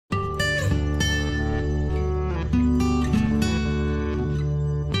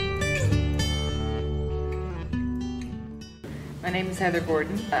name is Heather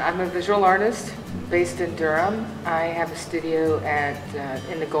Gordon. I'm a visual artist based in Durham. I have a studio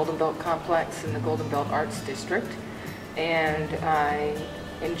in the Golden Belt complex in the Golden Belt Arts District, and I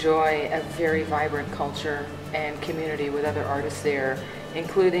enjoy a very vibrant culture and community with other artists there,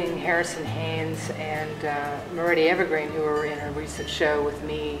 including Harrison Haynes and Meridia Evergreen, who were in a recent show with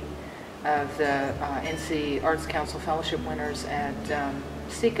me of the NC Arts Council Fellowship winners at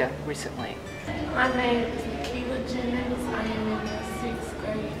SECCA recently. My name is Jennings. I am in the 6th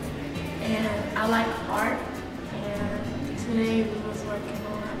grade, and I like art. And today we was working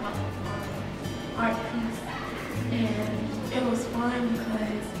on an art piece, and it was fun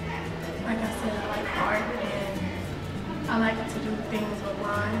because, like I said, I like art and I like to do things with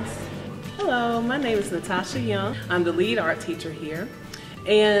lines. Hello, my name is Natasha Young. I'm the lead art teacher here,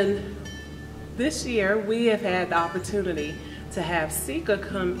 and this year we have had the opportunity to have SECCA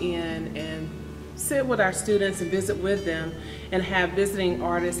come in and sit with our students and visit with them and have visiting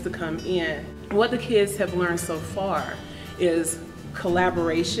artists to come in. What the kids have learned so far is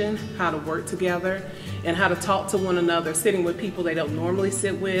collaboration, how to work together, and how to talk to one another, sitting with people they don't normally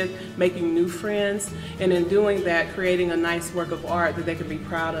sit with, making new friends, and in doing that, creating a nice work of art that they can be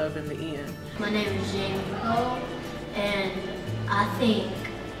proud of in the end. My name is Jamie Cole, and I think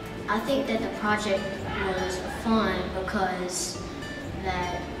that the project was fun because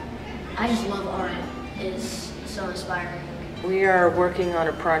I just love art. It's so inspiring. We are working on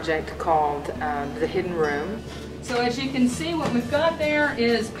a project called The Hidden Room. So as you can see, what we've got there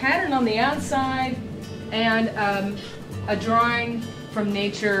is pattern on the outside and a drawing from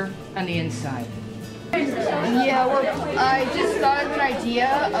nature on the inside. Yeah, well, I just thought of an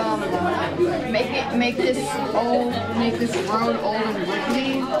idea. Make this road old and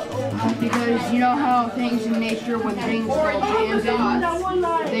rickety, because you know how things in nature, when things go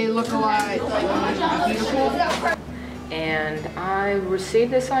abandoned, they look a lot beautiful. And I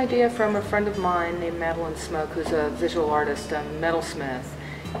received this idea from a friend of mine named Madeline Smoke, who's a visual artist, a metalsmith,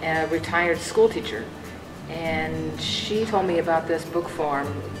 and a retired school teacher. And she told me about this book form,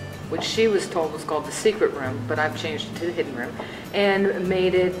 which she was told was called The Secret Room, but I've changed it to The Hidden Room, and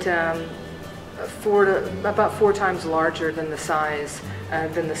made it about 4 times larger than the size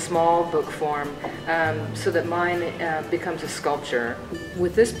than the small book form, so that mine becomes a sculpture.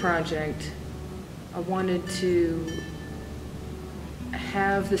 With this project, I wanted to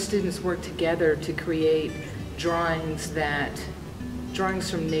have the students work together to create drawings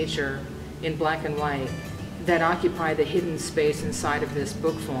from nature in black and white that occupy the hidden space inside of this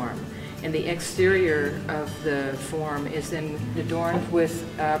book form. And the exterior of the form is then adorned with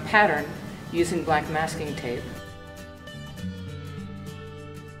a pattern using black masking tape.